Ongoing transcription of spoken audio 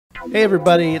Hey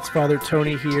everybody, it's Father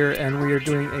Tony here, and we are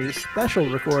doing a special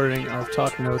recording of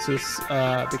Talk Gnosis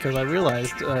because I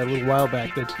realized a little while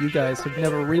back that you guys have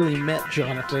never really met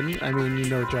Jonathan. I mean, you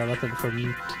know Jonathan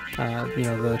from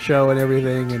the show and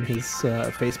everything, and his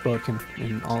Facebook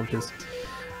and all of his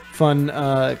fun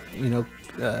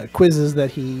quizzes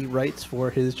that he writes for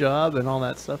his job and all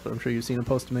that stuff. I'm sure you've seen him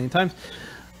post a million times.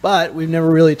 But we've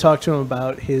never really talked to him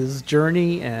about his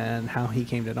journey and how he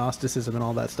came to Gnosticism and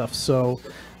all that stuff. So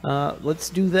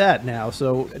let's do that now.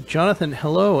 So, Jonathan,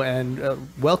 hello, and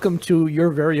welcome to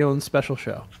your very own special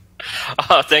show.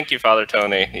 Oh, thank you, Father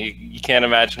Tony. You can't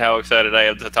imagine how excited I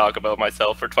am to talk about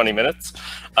myself for 20 minutes.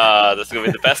 This is going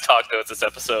to be the best Talk Gnosis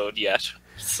episode yet.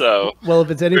 So, well, if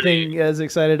it's anything as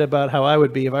excited about how I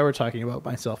would be if I were talking about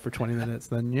myself for 20 minutes,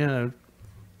 then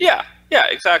Yeah,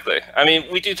 exactly. I mean,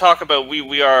 we do talk about,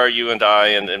 we are, you and I,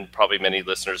 and probably many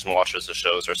listeners and watchers of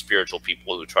shows are spiritual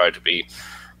people who try to be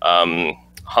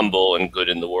humble and good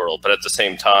in the world. But at the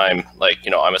same time,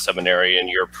 I'm a seminarian,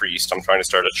 you're a priest, I'm trying to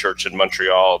start a church in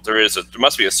Montreal. There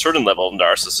must be a certain level of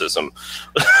narcissism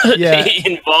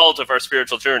involved with our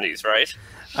spiritual journeys, right?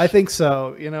 I think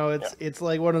so. It's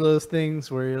like one of those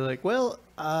things where you're like, well,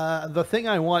 the thing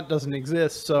I want doesn't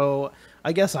exist, so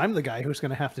I guess I'm the guy who's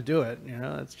going to have to do it.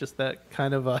 It's just that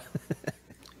kind of a...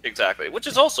 Exactly, which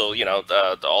is also,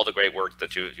 all the great work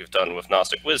that you've done with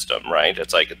Gnostic Wisdom, right?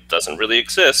 It's like it doesn't really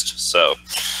exist, so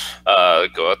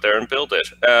go out there and build it.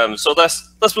 So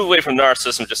let's move away from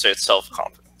narcissism, just say it's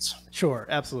self-confidence. Sure,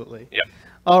 absolutely. Yeah.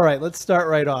 All right, let's start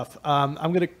right off. I'm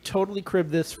going to totally crib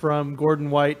this from Gordon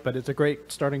White, but it's a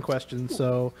great starting question,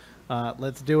 so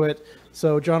let's do it.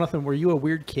 So, Jonathan, were you a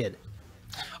weird kid?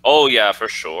 Oh, yeah, for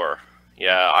sure.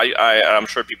 Yeah, I'm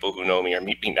sure people who know me or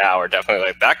meet me now are definitely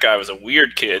like, that guy was a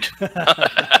weird kid.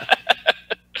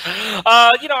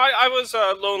 I was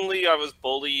lonely. I was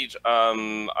bullied.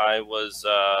 I was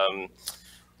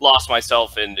lost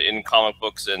myself in comic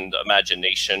books and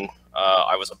imagination.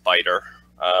 I was a biter.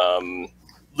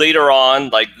 Later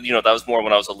on, that was more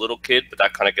when I was a little kid, but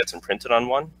that kind of gets imprinted on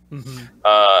one.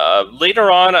 Mm-hmm. Later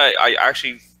on, I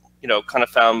actually... kind of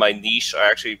found my niche.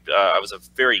 I was a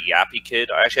very yappy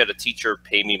kid. I actually had a teacher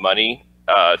pay me money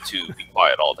to be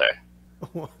quiet all day.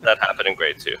 That happened in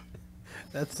grade 2.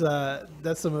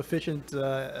 That's some efficient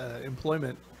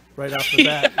employment right off the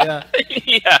bat.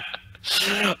 Yeah.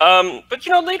 But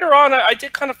later on, I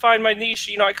did kind of find my niche.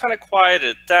 I kind of quieted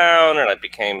it down, and I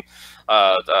became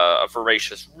a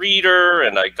voracious reader,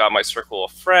 and I got my circle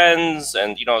of friends,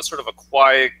 and I was sort of a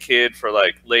quiet kid for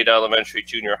late elementary,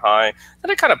 junior high. Then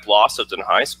I kind of blossomed in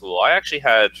high school. I actually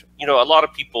had a lot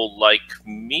of people like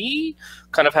me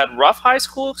kind of had rough high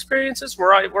school experiences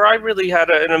where I really had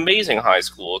an amazing high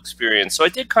school experience. So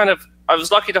I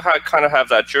was lucky to have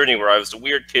that journey where I was the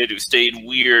weird kid who stayed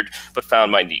weird but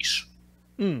found my niche.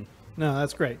 No,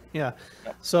 that's great. Yeah.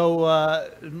 So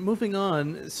moving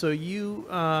on. So you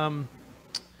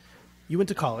went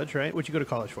to college, right? What'd you go to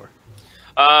college for?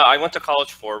 I went to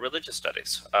college for religious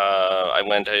studies. I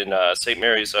went in St.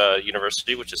 Mary's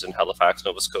University, which is in Halifax,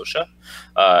 Nova Scotia.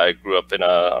 I grew up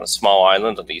on a small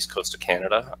island on the east coast of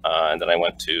Canada, and then I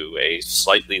went to a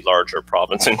slightly larger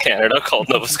province in Canada called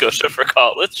Nova Scotia for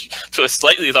college, to a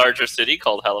slightly larger city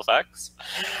called Halifax.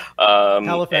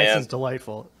 Halifax is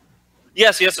delightful.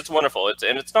 Yes, it's wonderful.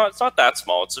 It's not that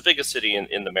small. It's the biggest city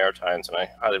in the Maritimes, and I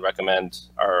highly recommend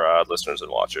our listeners and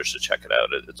watchers to check it out.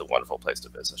 It's a wonderful place to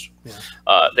visit.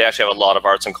 Yeah. They actually have a lot of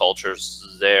arts and cultures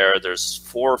there. There's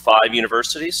 4 or 5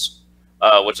 universities,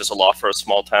 which is a lot for a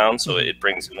small town. So it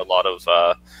brings in a lot of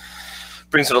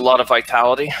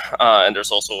vitality, and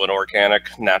there's also an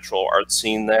organic, natural art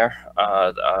scene there,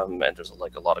 and there's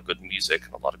a lot of good music,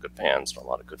 and a lot of good bands, and a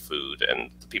lot of good food,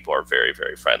 and the people are very,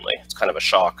 very friendly. It's kind of a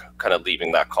shock, kind of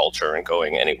leaving that culture and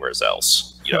going anywhere else.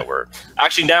 We're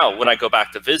actually now when I go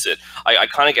back to visit, I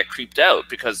kind of get creeped out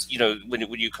because when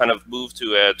you kind of move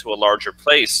to a larger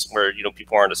place where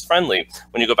people aren't as friendly.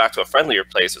 When you go back to a friendlier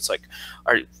place, it's like,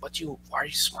 why are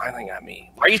you smiling at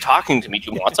me? Why are you talking to me?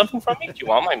 Do you want something from me? Do you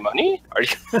want my money? Are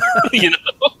you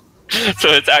So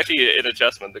it's actually an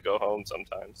adjustment to go home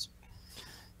sometimes.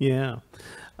 Yeah.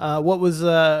 What was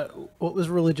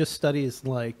religious studies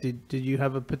like? Did you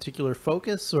have a particular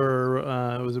focus, or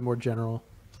was it more general?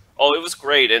 Oh, it was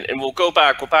great, and we'll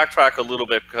backtrack a little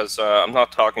bit because I'm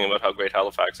not talking about how great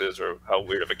Halifax is or how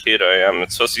weird of a kid I am.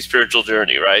 It's supposed to be spiritual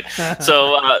journey, right?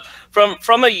 So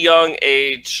from a young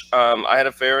age, I had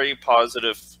a very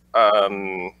positive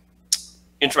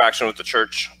interaction with the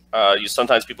church.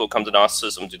 Sometimes people who come to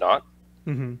Gnosticism do not.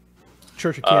 Mm-hmm.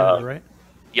 Church of Canada, right?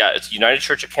 Yeah, it's United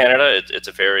Church of Canada. It's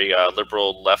a very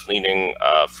liberal, left-leaning,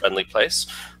 friendly place.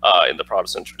 in the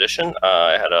Protestant tradition.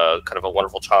 I had a kind of a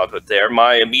wonderful childhood there.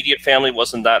 My immediate family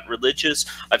wasn't that religious.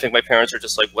 I think my parents are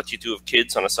just like what you do with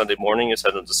kids on a Sunday morning. You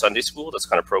send them to Sunday school. That's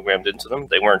kind of programmed into them.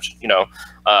 They weren't, you know,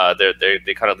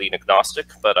 they kind of lean agnostic,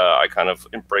 but I kind of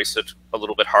embraced it a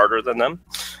little bit harder than them.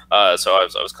 So I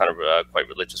was kind of quite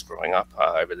religious growing up.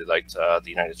 I really liked the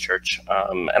United Church,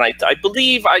 and I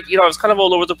believe I was kind of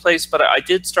all over the place, but I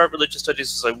did start religious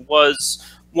studies as I was.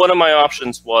 One of my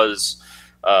options was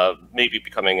maybe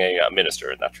becoming a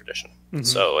minister in that tradition. Mm-hmm.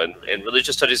 So, and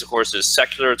religious studies, of course, is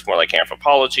secular. It's more like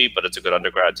anthropology, but it's a good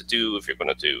undergrad to do if you're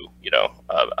going to do,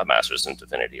 a master's in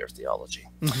divinity or theology.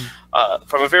 Mm-hmm.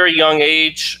 From a very young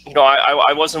age,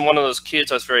 I wasn't one of those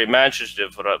kids. I was very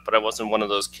imaginative, but I wasn't one of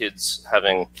those kids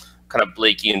having kind of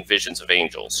Blakean visions of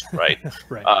angels, right?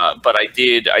 Right. But I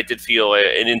did feel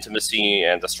an intimacy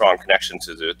and a strong connection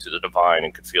to the divine,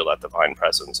 and could feel that divine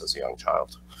presence as a young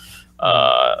child.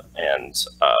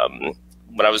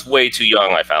 When I was way too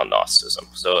young, I found Gnosticism.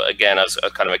 So again, I was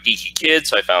kind of a geeky kid,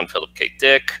 so I found Philip K.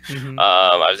 Dick. Mm-hmm.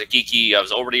 I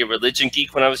was already a religion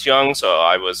geek when I was young, so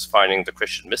I was finding the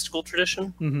Christian mystical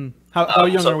tradition. Mm-hmm. How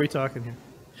young are we talking here?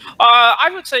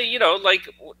 I would say,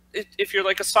 if you're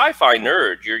like a sci-fi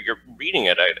nerd, you're reading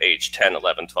it at age 10,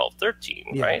 11, 12, 13,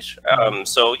 yeah. Right?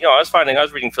 So, I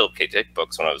was reading Philip K. Dick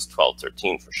books when I was 12,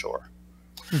 13 for sure.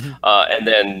 Mm-hmm. And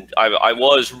then I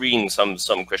was reading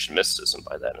some Christian mysticism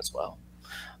by then as well.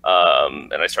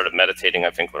 And I started meditating,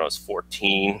 I think, when I was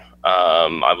 14.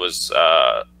 I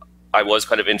was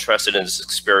kind of interested in this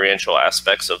experiential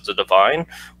aspects of the divine,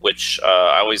 which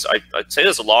I'd say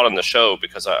there's a lot on the show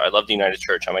because I love the United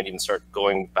Church. I might even start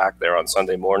going back there on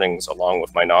Sunday mornings along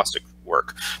with my Gnostic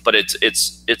work. But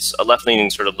it's a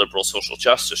left-leaning sort of liberal social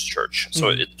justice church,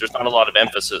 so there's not a lot of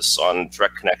emphasis on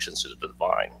direct connections to the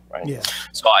divine, right? Yeah.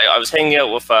 So I was hanging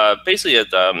out with basically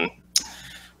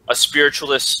a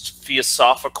spiritualist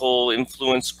theosophical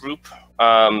influence group.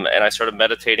 And I started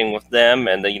meditating with them,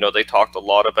 and then, they talked a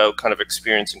lot about kind of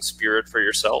experiencing spirit for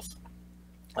yourself.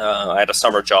 I had a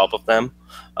summer job with them.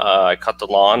 I cut the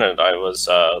lawn, and I was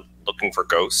looking for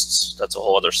ghosts. That's a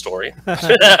whole other story.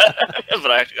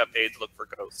 But I actually got paid to look for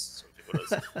ghosts. I think it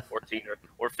was 14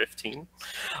 or 15.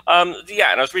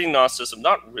 Yeah, and I was reading Gnosticism,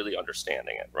 not really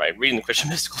understanding it, right? Reading the Christian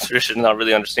mystical tradition, not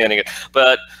really understanding it.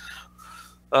 But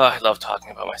I love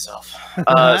talking about myself.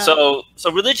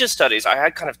 So religious studies, I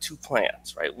had kind of two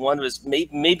plans, right? One was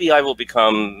maybe I will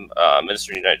become a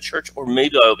minister in the United Church, or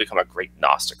maybe I will become a great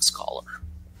Gnostic scholar,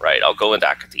 right? I'll go into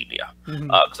academia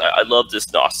because I love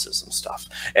this Gnosticism stuff.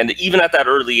 And even at that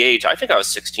early age, I think I was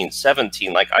 16,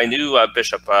 17, like I knew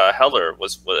Bishop Heller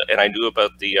and I knew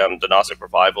about the Gnostic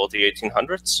revival of the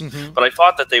 1800s, but I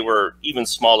thought that they were even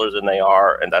smaller than they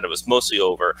are and that it was mostly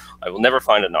over. I will never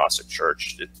find a Gnostic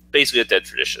church. It's basically a dead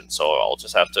tradition, so I'll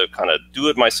just have to kind of do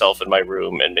it myself in my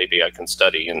room, and maybe I can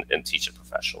study and teach it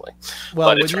professionally.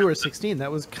 Well, when you were 16,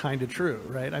 that was kind of true,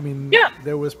 right? I mean, yeah.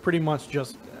 There was pretty much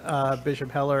just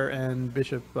Bishop Heller and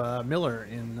Bishop Miller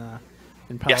in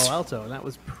Palo Alto, and that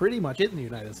was pretty much it in the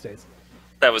United States.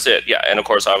 That was it, yeah. And of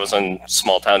course, I was in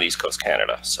small town East Coast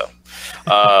Canada, so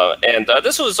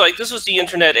this was the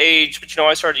internet age. But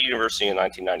I started university in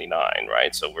 1999,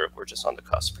 right? So we're just on the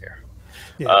cusp here.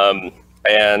 Yeah.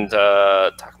 And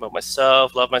talk about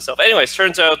myself, love myself. Anyways,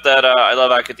 turns out that I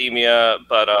love academia,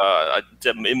 but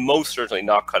I'm most certainly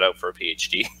not cut out for a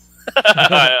PhD.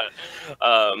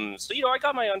 So I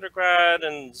got my undergrad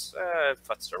and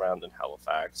futzed around in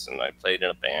Halifax, and I played in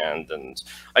a band, and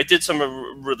I did some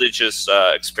religious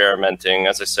experimenting.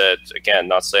 As I said, again,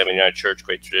 not saying I'm in the United Church,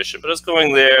 great tradition, but I was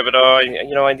going there. But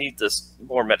I need this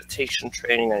more meditation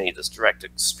training. I need this direct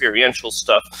experiential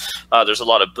stuff. There's a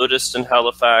lot of Buddhists in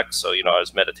Halifax, so I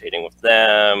was meditating with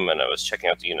them, and I was checking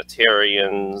out the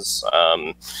Unitarians.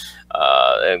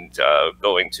 And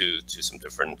going to some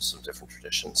different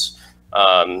traditions.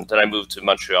 Then I moved to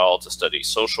Montreal to study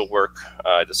social work.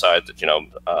 I decided that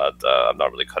I'm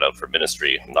not really cut out for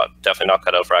ministry. I'm definitely not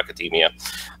cut out for academia.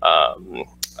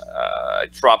 I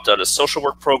dropped out of social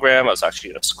work program. I was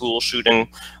actually in a school shooting,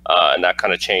 and that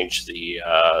kind of changed the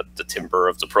timbre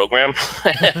of the program.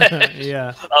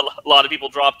 Yeah, a lot of people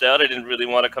dropped out. I didn't really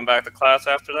want to come back to class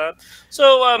after that.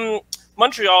 So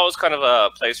Montreal is kind of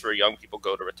a place where young people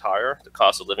go to retire. The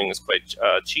cost of living is quite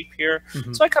cheap here.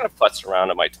 So I kind of futzed around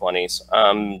in my 20s.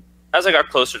 As I got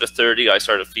closer to 30, I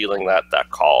started feeling that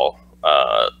call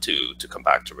to come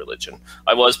back to religion.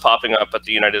 I was popping up at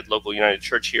the local United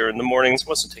Church here in the mornings.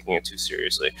 Wasn't taking it too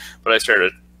seriously, but I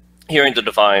started hearing the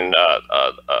divine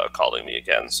calling me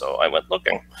again. So I went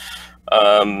looking.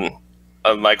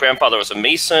 my grandfather was a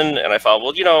Mason, and I thought,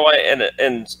 well,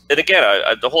 and again,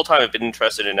 the whole time I've been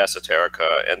interested in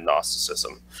esoterica and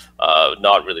Gnosticism,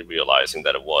 not really realizing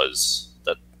that it was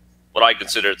that what I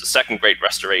considered the second great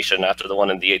restoration after the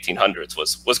one in the 1800s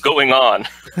was going on.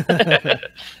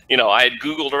 I had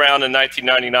Googled around in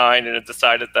 1999 and it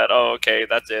decided that, oh, okay,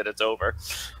 that's it, it's over.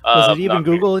 Was it even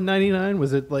Google in 99?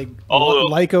 Was it like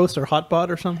Lycos or Hotbot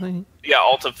or something? Yeah,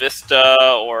 Alta Vista,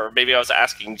 or maybe I was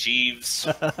asking Jeeves.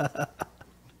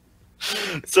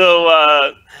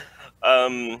 So,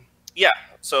 yeah.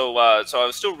 So I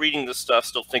was still reading this stuff,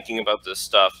 still thinking about this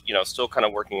stuff, still kind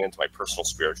of working into my personal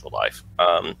spiritual life.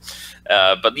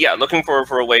 But yeah, looking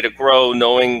for a way to grow,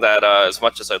 knowing that as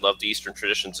much as I love the Eastern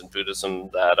traditions and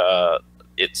Buddhism, that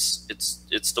it's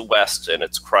the West and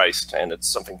it's Christ and it's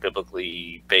something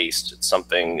biblically based. It's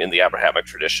something in the Abrahamic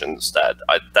traditions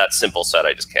that simple set,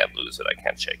 I just can't lose it. I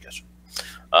can't shake it.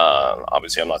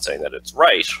 Obviously, I'm not saying that it's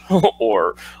right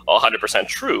or 100%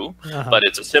 true, but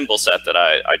it's a symbol set that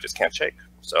I just can't shake.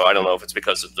 So I don't know if it's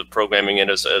because of the programming in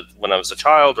when I was a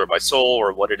child, or my soul,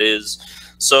 or what it is.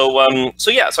 So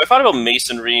yeah, so I thought about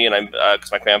Masonry, and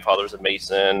because my grandfather was a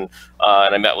Mason, and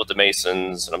I met with the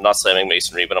Masons, and I'm not slamming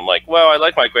Masonry, but I'm like, well, I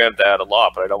like my granddad a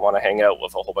lot, but I don't want to hang out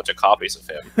with a whole bunch of copies of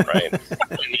him, right?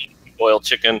 Boiled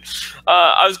chicken.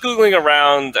 I was Googling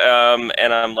around,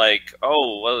 and I'm like,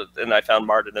 oh, well, and I found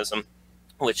Martinism,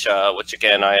 which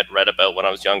again, I had read about when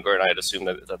I was younger, and I had assumed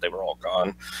that they were all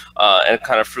gone. And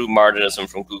kind of through Martinism,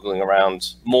 from Googling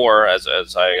around more as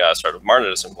I started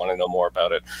Martinism, wanting to know more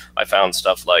about it, I found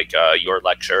stuff like your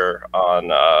lecture on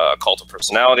cult of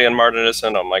personality and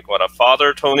Martinism. I'm like, what, a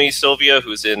Father Tony Sylvia,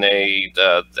 who's in the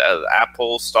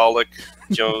Apostolic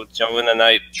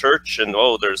Johannite Church, and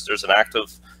there's an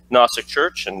active Gnostic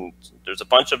church, and there's a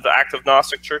bunch of active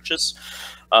Gnostic churches.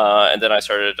 And then I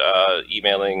started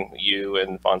emailing you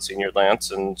and Monsignor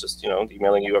Lance, and just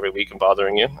emailing you every week and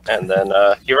bothering you, and then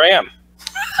here I am.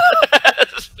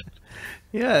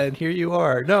 Yeah, and here you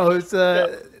are. No, it's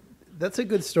that's a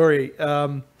good story,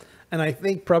 and I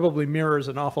think probably mirrors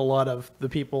an awful lot of the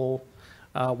people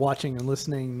watching and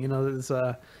listening.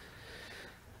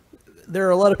 There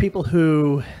are a lot of people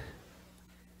who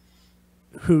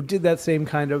did that same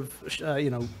kind of,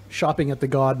 shopping at the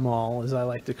God Mall, as I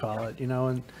like to call it,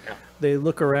 and they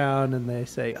look around and they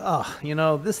say,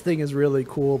 oh, this thing is really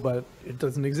cool, but it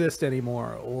doesn't exist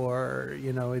anymore, or,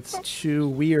 it's too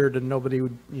weird and nobody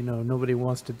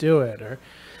wants to do it,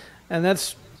 and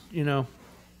that's,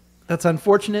 that's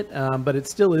unfortunate, but it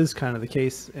still is kind of the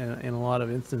case in a lot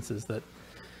of instances that,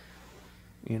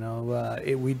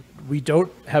 we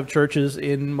don't have churches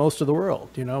in most of the world.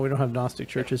 We don't have Gnostic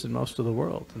churches in most of the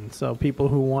world, and so people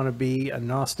who want to be a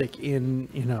Gnostic in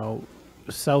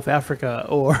South Africa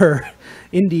or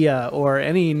India or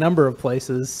any number of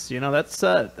places, that's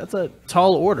a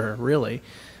tall order, really.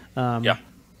 Yeah.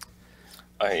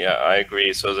 I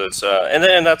agree. So that's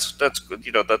and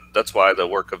that's why the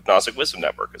work of Gnostic Wisdom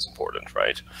Network is important,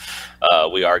 right?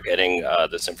 We are getting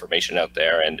this information out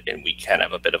there, and we can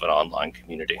have a bit of an online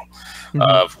community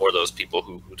for those people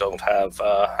who don't have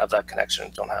that connection,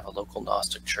 don't have a local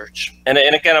Gnostic church. And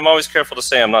again, I'm always careful to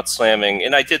say I'm not slamming.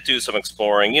 And I did do some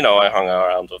exploring. I hung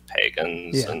around with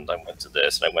pagans, and I went to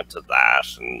this, and I went to that,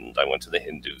 and I went to the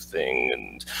Hindu thing,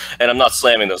 and I'm not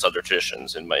slamming those other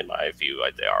traditions. In my view,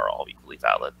 they are all equally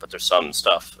valid. But there's some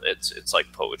stuff, it's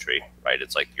like poetry, right?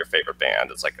 It's like your favorite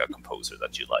band, it's like a composer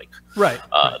that you like, right?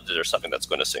 There's something that's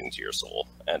going to sing to your soul,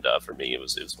 and for me it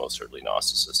was most certainly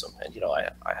Gnosticism. And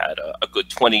I had a good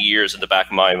 20 years in the back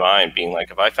of my mind being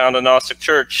like, if I found a Gnostic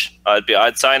church,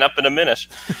 I'd sign up in a minute.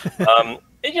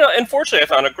 And fortunately I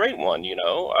found a great one.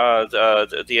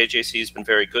 The AJC has been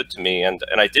very good to me, and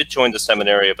I did join the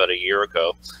seminary about a year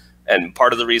ago, and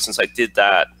part of the reasons I did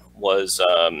that was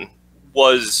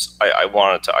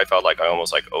I felt like I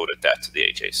almost owed a debt to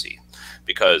the HAC,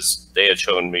 because they had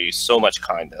shown me so much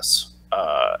kindness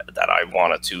that I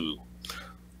wanted to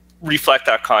reflect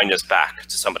that kindness back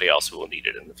to somebody else who will need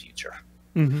it in the future.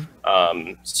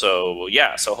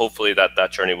 So hopefully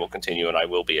that journey will continue, and I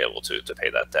will be able to pay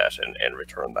that debt and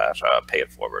return that, pay it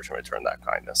forward and return that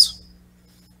kindness.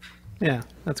 Yeah,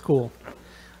 that's cool.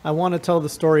 I want to tell the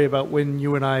story about when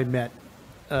you and I met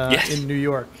in New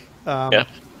York.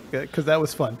 Because that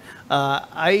was fun.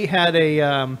 I had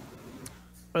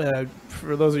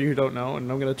for those of you who don't know,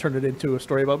 and I'm going to turn it into a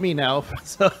story about me now.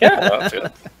 So,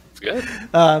 that's good.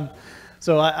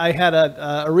 So I had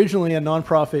originally a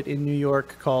nonprofit in New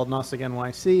York called Gnostic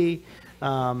NYC.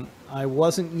 I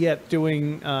wasn't yet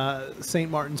doing St.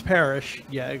 Martin's Parish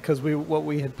yet, because what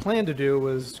we had planned to do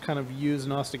was kind of use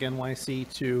Gnostic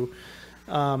NYC to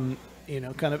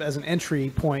kind of as an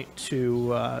entry point to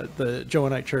the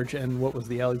Johannite Church and what was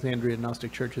the Alexandria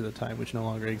Gnostic Church at the time, which no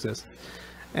longer exists.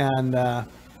 And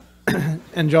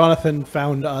and Jonathan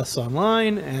found us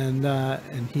online,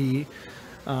 and he,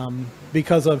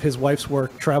 because of his wife's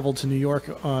work, traveled to New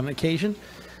York on occasion.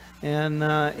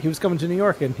 And he was coming to New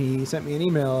York, and he sent me an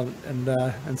email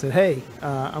and said, "Hey,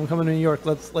 I'm coming to New York.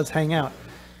 Let's hang out."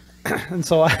 And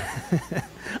so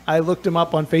I looked him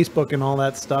up on Facebook and all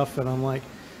that stuff, and I'm like,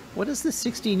 what does this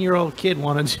 16-year-old kid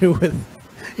want to do with,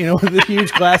 with the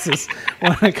huge glasses,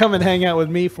 want to come and hang out with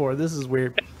me for? This is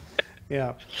weird.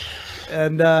 Yeah.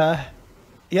 And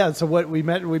so what we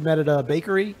met at a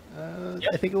bakery,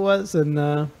 I think it was, and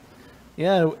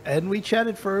and we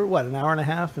chatted for an hour and a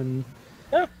half, and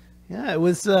it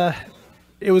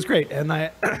was great. And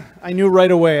I knew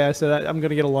right away. I said, I'm going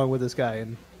to get along with this guy,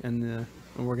 and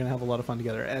we're going to have a lot of fun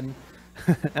together. And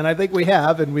and I think we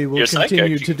have, and we will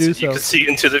continue to do so. You can see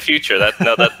into the future.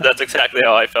 That's exactly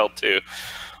how I felt too.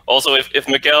 Also, if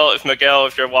Miguel,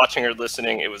 if you're watching or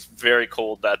listening, it was very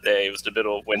cold that day. It was the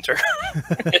middle of winter.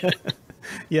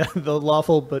 Yeah, the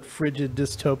lawful but frigid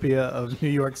dystopia of New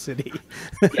York City.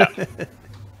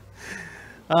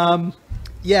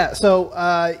 Yeah.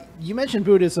 So you mentioned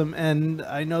Buddhism, and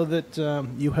I know that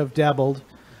you have dabbled,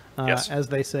 as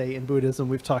they say, in Buddhism.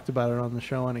 We've talked about it on the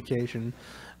show on occasion.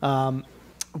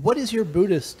 What is your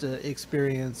Buddhist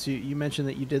experience? You mentioned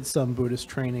that you did some Buddhist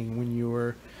training when you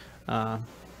were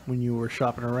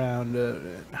shopping around.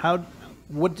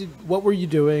 What were you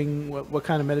doing? What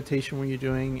kind of meditation were you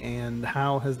doing, and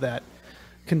how has that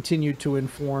continued to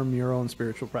inform your own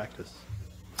spiritual practice?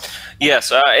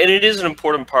 Yes, and it is an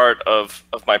important part of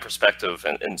my perspective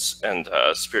and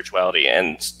spirituality.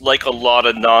 And like a lot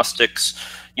of Gnostics,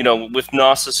 with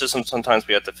Gnosticism, sometimes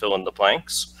we have to fill in the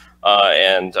blanks.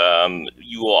 And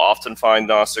you will often find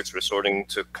Gnostics resorting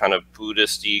to kind of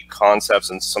Buddhist-y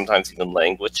concepts and sometimes even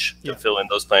language to fill in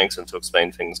those blanks and to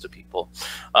explain things to people.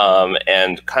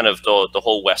 And kind of the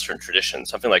whole Western tradition,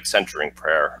 something like centering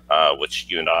prayer, which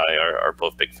you and I are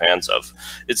both big fans of,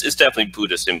 it's definitely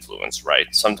Buddhist influence, right?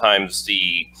 Sometimes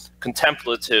the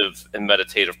contemplative and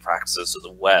meditative practices of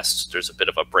the West, there's a bit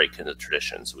of a break in the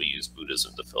tradition, so we use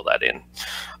Buddhism to fill that in.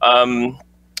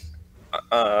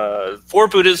 For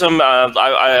Buddhism,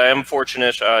 I am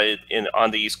fortunate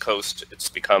on the East Coast. It's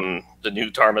become the new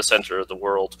Dharma center of the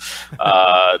world.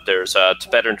 There's a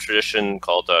Tibetan tradition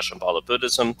called Shambhala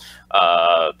Buddhism,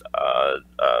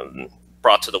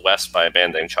 brought to the West by a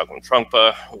man named Chogyam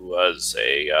Trungpa, who was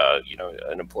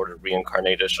an important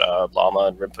reincarnated Lama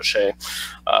and Rinpoche,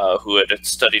 who had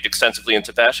studied extensively in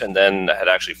Tibet and then had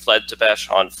actually fled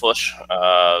Tibet on foot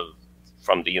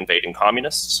from the invading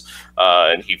communists,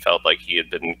 and he felt like he had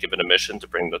been given a mission to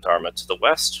bring the Dharma to the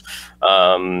West.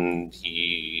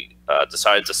 He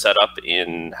decided to set up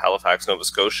in Halifax, Nova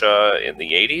Scotia in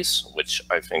the 80s, which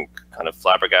I think kind of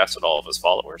flabbergasted all of his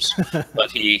followers.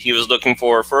 But he was looking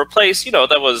for a place,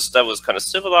 that was kind of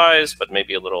civilized, but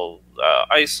maybe a little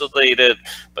isolated,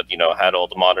 but, had all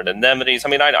the modern amenities. I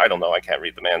mean, I don't know, I can't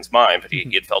read the man's mind, but he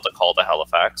had felt a call to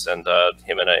Halifax, and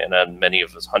him and many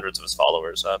of his hundreds of his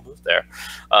followers moved there.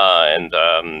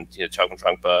 Chogyam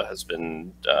Trungpa has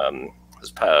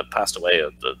passed away a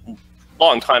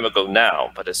long time ago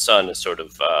now, but his son is sort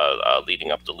of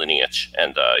leading up the lineage,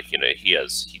 and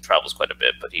he travels quite a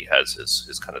bit, but he has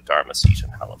his kind of Dharma seat in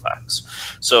Halifax.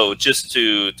 So just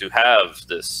to have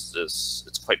this,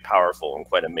 it's quite powerful and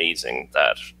quite amazing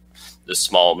that this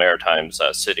small maritime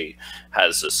city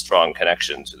has a strong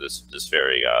connection to this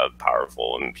very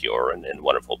powerful and pure and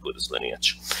wonderful Buddhist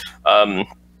lineage.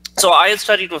 So I had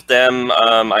studied with them.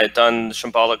 I had done,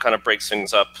 Shambhala kind of breaks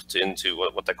things up into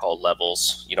what they call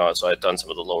levels, so I had done some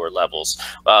of the lower levels.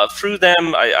 Through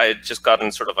them, I had just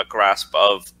gotten sort of a grasp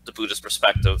of the Buddhist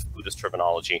perspective, Buddhist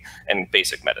terminology, and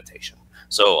basic meditation.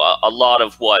 So a lot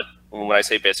of when I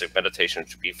say basic meditation,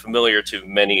 should be familiar to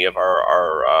many of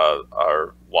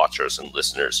our watchers and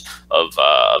listeners of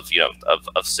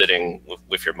sitting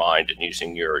with your mind and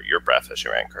using your breath as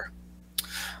your anchor.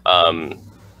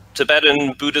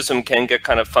 Tibetan Buddhism can get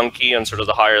kind of funky on sort of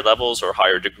the higher levels or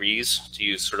higher degrees, to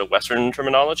use sort of Western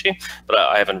terminology, but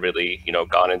I haven't really,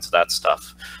 gone into that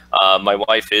stuff. My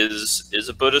wife is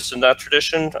a Buddhist in that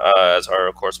tradition, as are,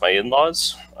 of course, my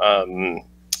in-laws.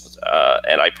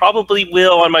 And I probably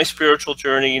will on my spiritual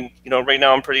journey. Right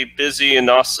now I'm pretty busy, and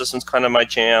Gnosticism's kind of my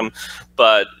jam,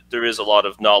 but there is a lot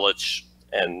of knowledge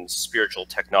and spiritual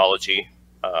technology.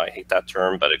 I hate that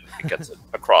term, but it gets it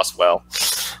across well.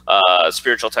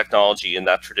 spiritual technology in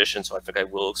that tradition. So I think I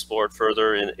will explore it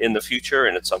further in the future,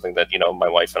 and it's something that, you know, my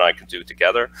wife and I can do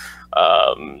together.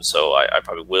 So I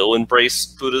probably will embrace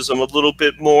Buddhism a little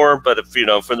bit more, but if, you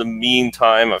know, for the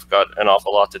meantime, I've got an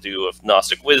awful lot to do with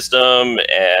Gnostic wisdom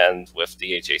and with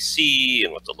the HAC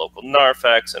and with the local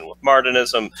Narthex and with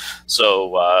Martinism.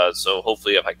 So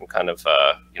hopefully if I can kind of,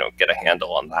 you know, get a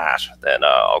handle on that, then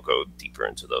I'll go deeper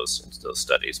into those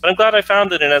studies. But I'm glad I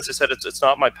found it. And as I said, it's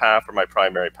not my path or my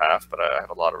primary path, but I have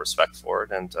a lot of respect for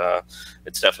it. And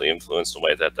it's definitely influenced the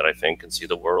way that I think and see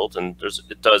the world. And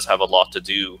it does have a lot to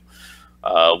do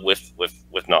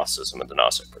with Gnosticism and the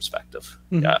Gnostic perspective.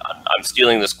 Mm-hmm. Yeah, I'm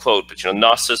stealing this quote, but, you know,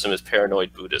 Gnosticism is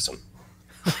paranoid Buddhism.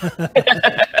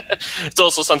 It's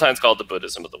also sometimes called the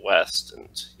Buddhism of the West, and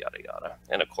yada yada.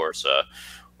 And of course,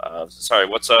 sorry,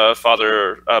 what's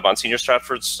Father Monsignor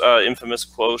Stratford's infamous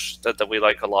quote that we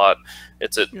like a lot?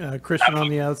 It's a Christian on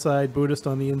the outside, Buddhist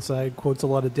on the inside. Quotes a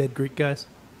lot of dead Greek guys.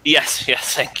 Yes,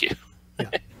 thank you.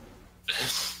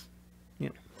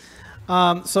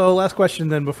 Yeah. So last question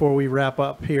then before we wrap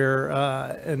up here,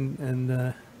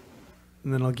 and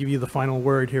then I'll give you the final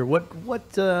word here. What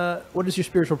does your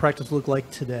spiritual practice look like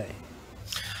today?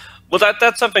 Well,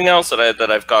 that's something else that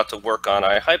I've got to work on.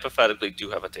 I hypothetically do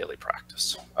have a daily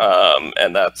practice,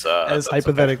 and that's as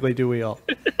hypothetically do we all.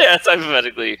 Yes,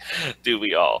 hypothetically do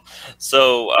we all.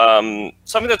 So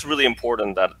something that's really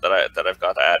important that I've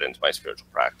got to add into my spiritual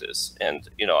practice, and,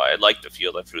 you know, I like to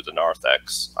feel that through the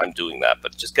Narthex I'm doing that,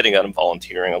 but just getting out and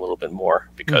volunteering a little bit more,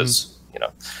 because you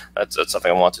know, that's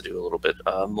something I want to do a little bit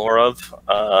more of.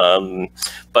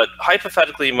 But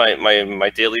hypothetically,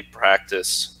 my daily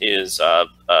practice is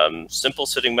simple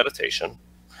sitting meditation.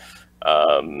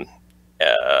 You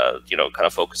know, kind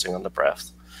of focusing on the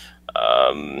breath.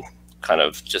 Kind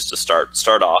of just to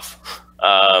start off.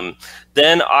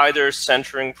 Then either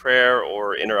centering prayer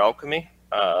or inner alchemy.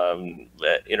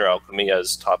 Inner alchemy,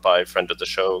 as taught by a friend of the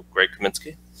show, Greg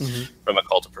Kaminsky, from A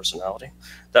Cult of Personality.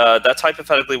 That's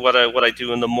hypothetically what I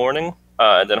do in the morning,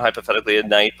 and then hypothetically at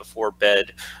night before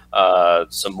bed,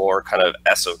 some more kind of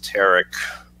esoteric,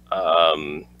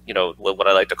 you know, what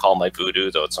I like to call my voodoo,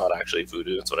 though it's not actually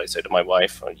voodoo. It's what I say to my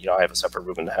wife. You know, I have a separate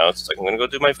room in the house. It's like, I'm going to go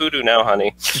do my voodoo now,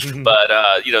 honey.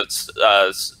 But, you know, it's,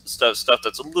 stuff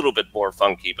that's a little bit more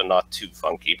funky, but not too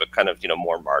funky, but kind of, you know,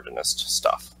 more Martinist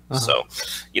stuff. So,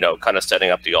 you know, kind of setting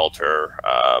up the altar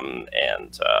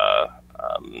and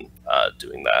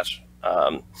doing that.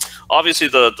 Obviously,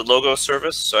 the logo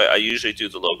service. So I usually do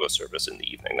the logo service in the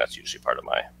evening. That's usually part of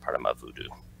my voodoo,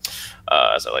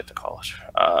 as I like to call it.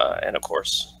 And of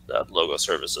course, the logo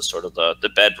service is sort of the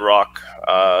bedrock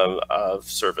of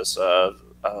service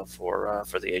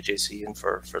for the AJC and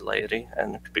for laity,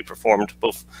 and it can be performed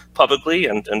both publicly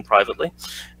and privately.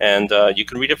 And you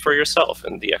can read it for yourself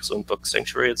in the excellent book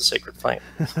Sanctuary of the Sacred Flame.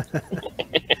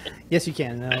 Yes, you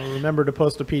can. Remember to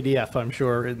post a PDF, I'm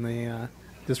sure, in the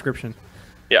description.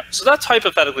 Yeah, so that's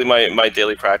hypothetically my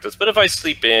daily practice. But if I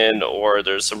sleep in, or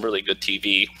there's some really good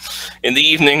TV in the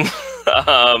evening,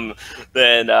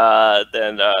 then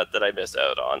I miss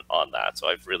out on that. So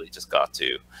I've really just got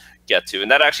to get to,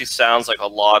 and that actually sounds like a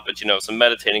lot, but, you know, some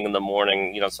meditating in the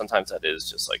morning, you know, sometimes that is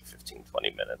just like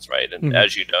 15-20 minutes, right? And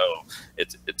as you know,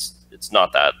 it's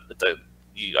not that.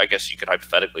 I guess you could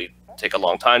hypothetically take a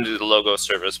long time to do the logo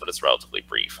service, but it's relatively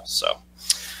brief. So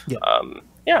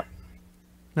yeah.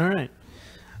 All right.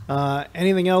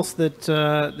 Anything else that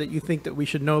you think that we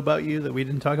should know about you that we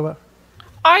didn't talk about?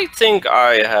 I think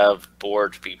I have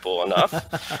bored people enough.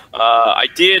 I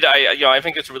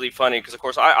think it's really funny because, of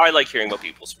course, I like hearing about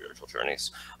people's spiritual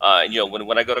journeys. You know,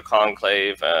 when I go to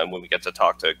conclave, when we get to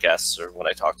talk to guests, or when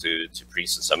I talk to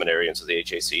priests and seminarians of the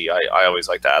HAC, I always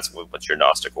like to ask, what's your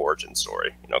Gnostic origin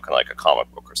story? You know, kind of like a comic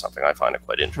book or something. I find it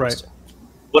quite interesting. Right.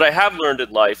 What I have learned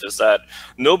in life is that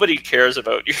nobody cares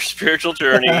about your spiritual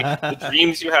journey, the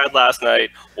dreams you had last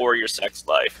night, or your sex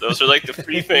life. Those are like the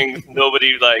three things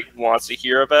nobody wants to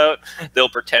hear about. They'll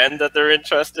pretend that they're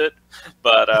interested,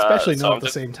 but especially not at the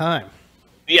same time.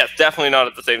 Yes, definitely not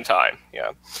at the same time.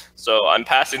 Yeah. So I'm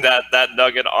passing that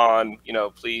nugget on. You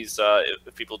know, please,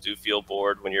 if people do feel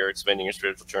bored when you're explaining your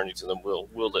spiritual journey to them, we'll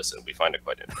listen. We find it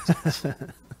quite interesting.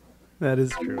 That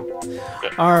is true.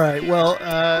 All right. Well,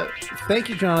 thank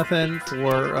you, Jonathan,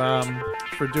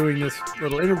 for doing this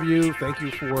little interview. Thank you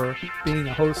for being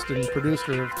a host and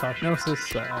producer of Talk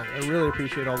Gnosis. I really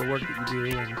appreciate all the work that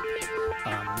you do, and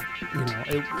you know,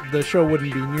 the show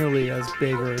wouldn't be nearly as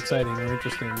big or exciting or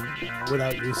interesting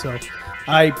without you. So,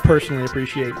 I personally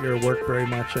appreciate your work very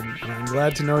much, and I'm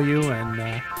glad to know you. And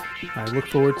I look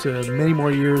forward to many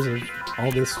more years of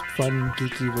all this fun,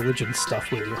 geeky religion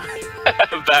stuff with you.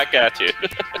 Back at you.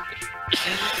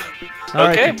 All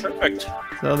Okay, right. perfect.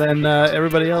 So then,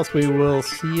 everybody else, we will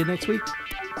see you next week.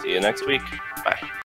 See you next week. Bye.